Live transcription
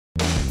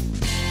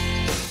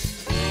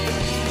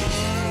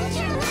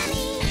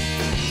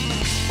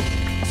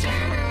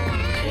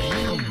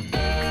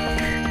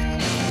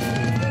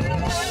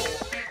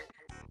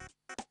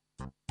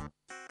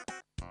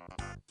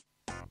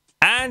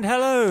And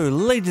hello,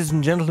 ladies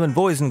and gentlemen,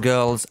 boys and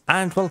girls,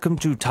 and welcome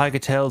to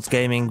TigerTails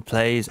Gaming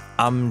Plays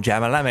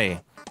Jammer Lammy.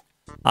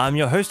 I'm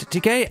your host,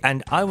 TK,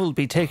 and I will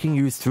be taking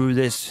you through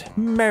this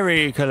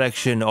merry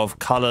collection of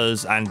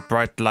colours and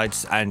bright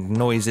lights and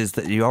noises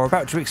that you are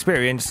about to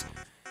experience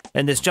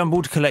in this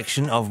jumbled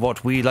collection of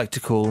what we like to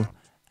call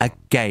a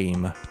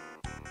game.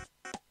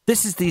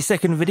 This is the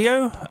second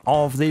video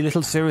of the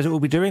little series that we'll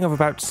be doing of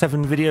about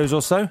 7 videos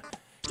or so.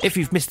 If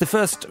you've missed the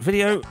first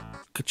video,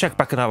 check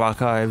back in our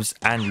archives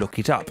and look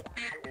it up.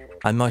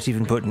 I might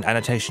even put an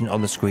annotation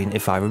on the screen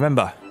if I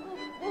remember.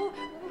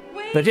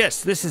 But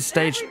yes, this is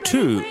stage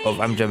 2 of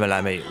Jammer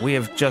Lammy. We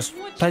have just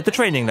played the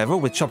training level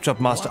with Chop Chop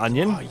Master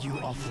Onion,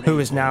 who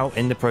is now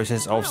in the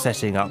process of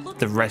setting up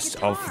the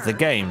rest of the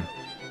game.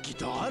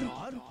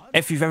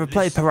 If you've ever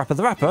played Parappa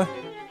the Rapper,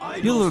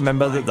 you'll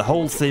remember that the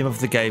whole theme of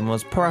the game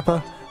was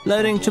Parappa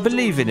learning to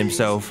believe in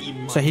himself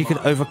so he could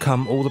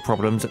overcome all the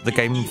problems that the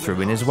game threw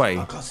in his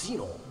way.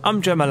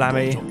 Jammer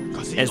Lammy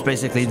is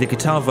basically the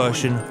guitar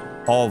version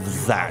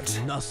of that.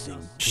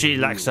 She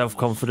lacks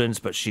self-confidence,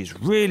 but she's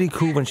really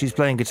cool when she's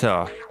playing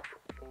guitar.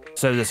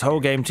 So this whole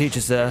game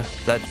teaches her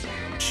that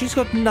she's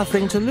got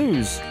nothing to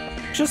lose.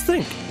 Just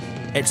think,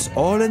 it's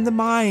all in the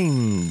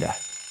mind.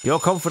 Your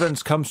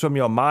confidence comes from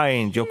your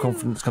mind, your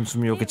confidence comes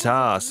from your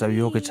guitar, so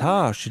your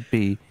guitar should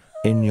be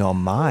in your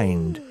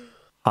mind.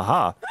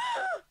 Haha.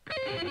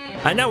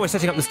 And now we're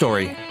setting up the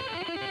story.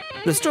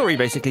 The story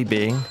basically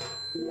being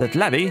that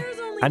Lammy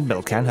and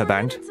Milkcan, her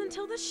band,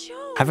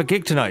 have a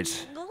gig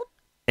tonight.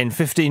 In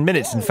 15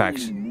 minutes, in fact.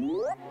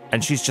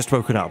 And she's just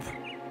woken up.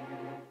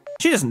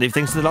 She doesn't leave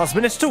things to the last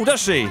minute at all,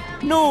 does she?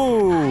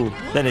 No!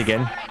 Then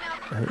again,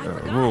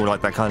 we're all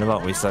like that kind of,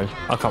 aren't we? So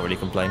I can't really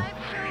complain.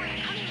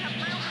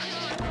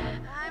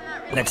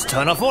 Let's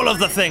turn off all of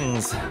the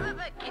things!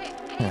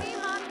 Yeah.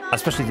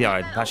 Especially the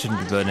iron. That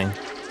shouldn't be burning.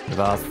 The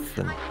bath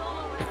and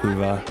the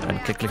hoover and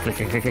click, click, click,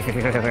 click, click, click,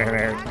 click, click,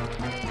 click.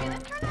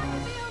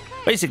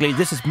 Basically,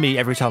 this is me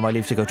every time I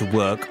leave to go to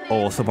work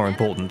or somewhere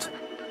important.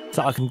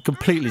 So I can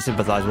completely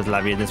sympathise with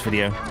Lammy in this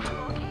video.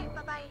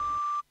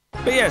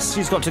 But yes,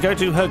 she's got to go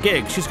to her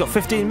gig. She's got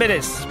 15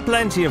 minutes.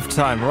 Plenty of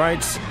time,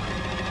 right?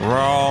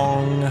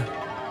 Wrong.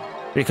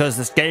 Because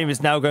this game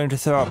is now going to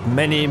throw up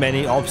many,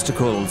 many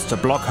obstacles to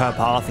block her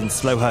path and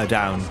slow her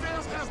down.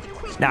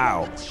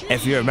 Now,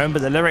 if you remember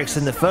the lyrics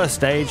in the first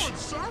stage,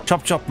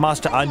 Chop Chop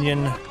Master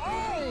Onion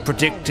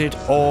predicted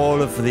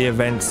all of the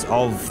events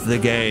of the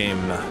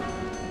game.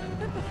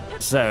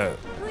 So,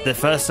 the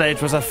first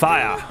stage was a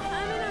fire.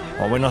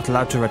 Well, we're not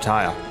allowed to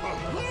retire,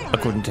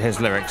 according to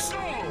his lyrics.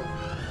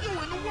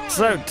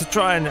 So, to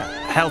try and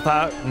help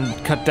out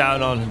and cut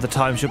down on the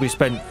time she'll be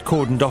spent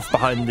cordoned off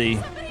behind the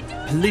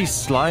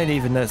police line,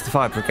 even though it's the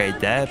fire brigade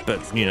there,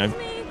 but, you know,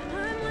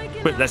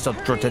 but let's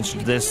not draw attention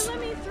to this.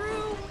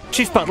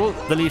 Chief Puddle,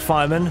 the lead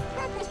fireman,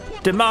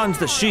 demands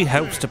that she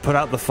helps to put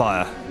out the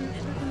fire.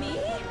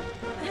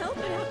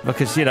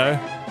 Because, you know,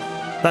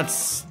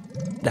 that's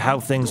how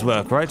things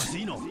work, right?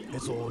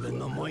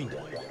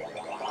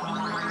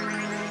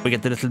 We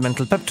get the little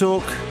mental pep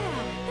talk,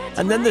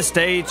 and then the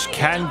stage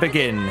can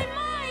begin.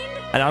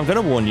 And I'm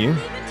going to warn you,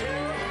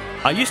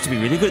 I used to be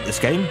really good at this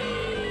game.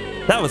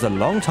 That was a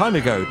long time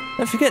ago.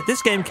 Don't forget,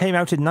 this game came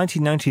out in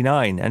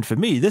 1999, and for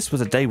me, this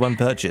was a day one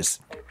purchase.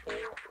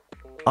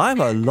 I'm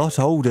a lot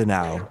older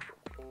now,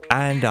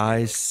 and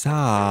I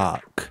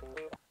suck.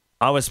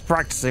 I was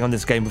practicing on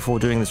this game before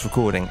doing this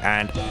recording,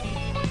 and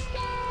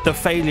the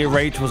failure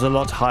rate was a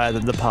lot higher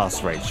than the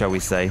pass rate, shall we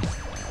say.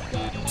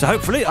 So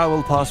hopefully I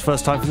will pass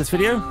first time for this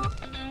video.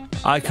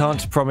 I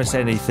can't promise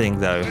anything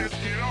though.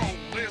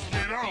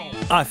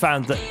 I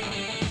found that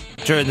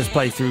during this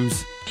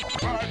playthroughs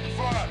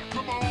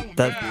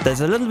that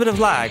there's a little bit of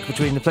lag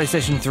between the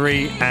PlayStation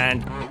 3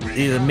 and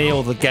either me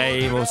or the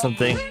game or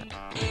something.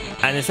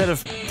 And instead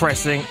of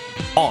pressing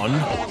on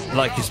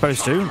like you're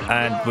supposed to,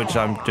 and which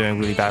I'm doing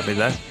really badly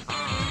there,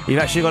 you've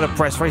actually got to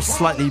press very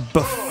slightly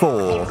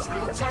before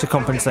to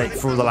compensate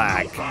for all the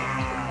lag.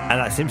 And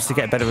that seems to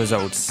get better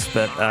results,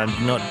 but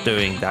I'm not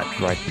doing that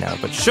right now.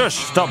 But shush!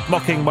 Stop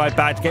mocking my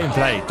bad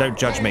gameplay. Don't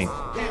judge me.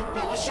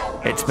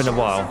 It's been a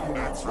while.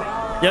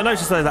 You'll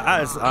notice though that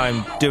as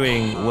I'm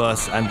doing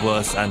worse and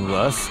worse and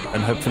worse,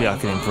 and hopefully I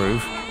can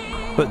improve,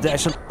 but the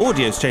actual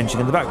audio's changing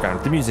in the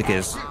background. The music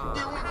is.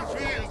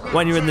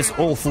 When you're in this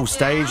awful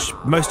stage,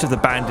 most of the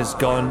band is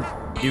gone.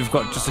 You've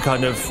got just a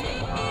kind of,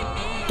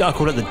 I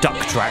call it the duck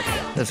track.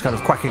 There's kind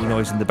of quacking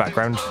noise in the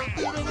background,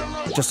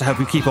 just to help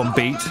you keep on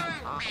beat.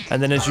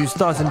 And then as you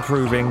start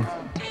improving,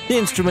 the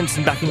instruments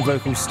and backing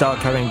vocals start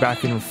coming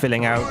back and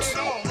filling out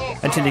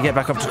until you get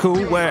back up to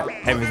cool, where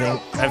everything,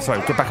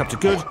 get back up to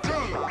good,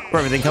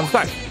 where everything comes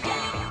back.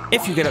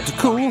 If you get up to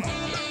cool,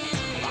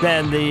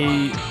 then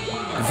the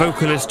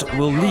vocalist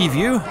will leave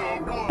you,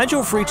 and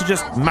you're free to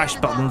just mash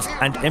buttons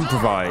and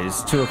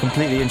improvise to a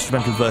completely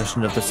instrumental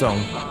version of the song.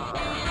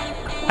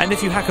 And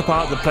if you hack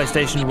apart the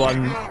PlayStation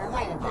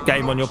 1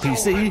 game on your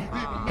PC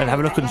and have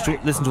a look and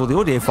listen to all the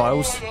audio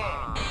files,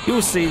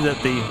 you'll see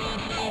that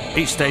the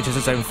Each stage has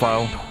its own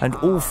file, and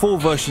all 4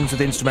 versions of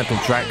the instrumental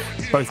track,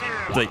 both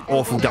the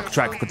awful duck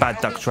track, the bad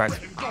duck track,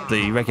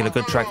 the regular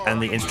good track,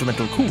 and the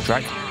instrumental cool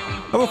track,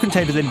 are all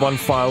contained within one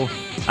file,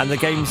 and the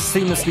game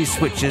seamlessly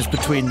switches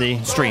between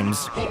the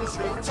streams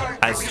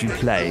as you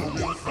play,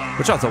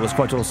 which I thought was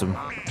quite awesome.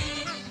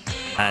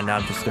 And now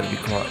I'm just going to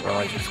be quite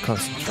right, just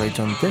concentrate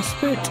on this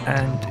bit,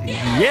 and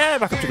yeah,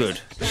 back up to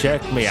good.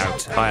 Check me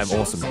out, I am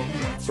awesome.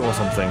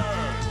 Awesome thing.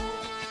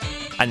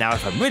 And now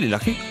if I'm really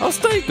lucky, I'll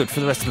stay good for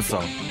the rest of the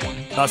song.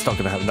 That's not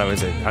going to happen though,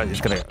 is it?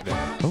 It's going to...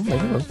 Oh,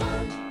 maybe it will.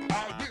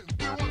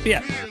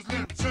 Yeah.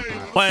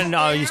 When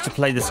I used to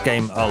play this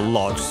game a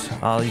lot,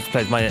 I used to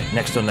play with my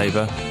next door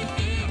neighbour,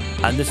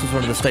 and this was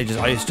one of the stages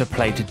I used to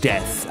play to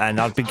death, and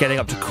I'd be getting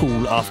up to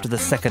cool after the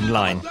second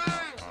line.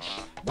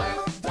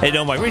 In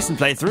all my recent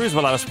playthroughs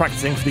while I was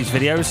practicing for these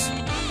videos,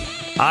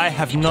 I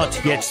have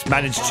not yet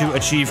managed to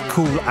achieve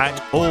cool at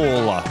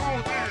all.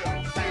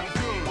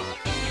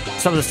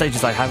 Some of the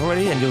stages I have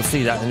already, and you'll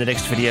see that in the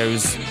next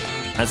videos.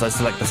 As I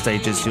select the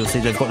stages, you'll see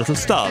they've got little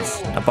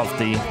stars above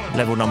the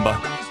level number,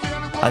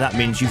 and that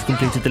means you've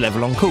completed the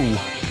level on cool.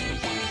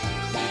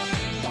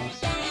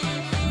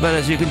 But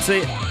as you can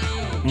see,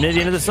 near the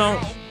end of the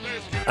song,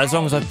 as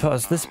long as I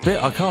pass this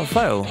bit, I can't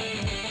fail.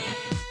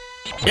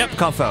 Yep,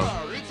 can't fail.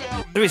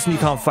 The reason you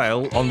can't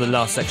fail on the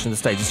last section of the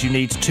stage is you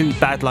need 2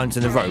 bad lines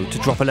in a row to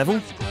drop a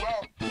level.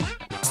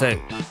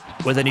 So,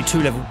 with only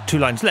 2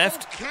 lines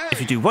left, if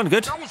you do one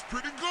good,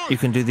 you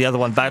can do the other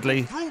one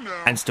badly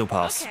and still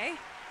pass. Okay,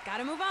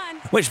 gotta move on.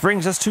 Which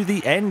brings us to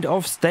the end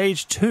of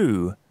stage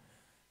 2.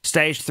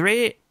 Stage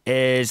 3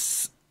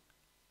 is...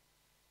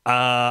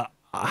 how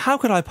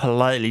can I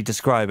politely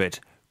describe it?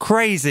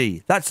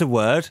 Crazy! That's a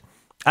word.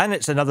 And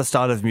it's another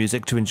style of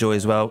music to enjoy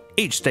as well.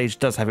 Each stage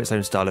does have its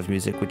own style of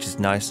music, which is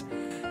nice.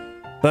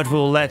 But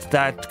we'll let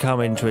that come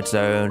into its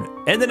own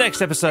in the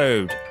next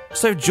episode.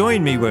 So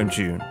join me, won't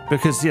you?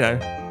 Because, you know,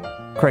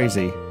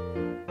 crazy.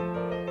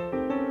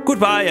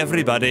 Goodbye,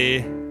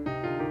 everybody.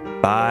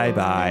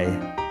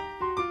 Bye-bye.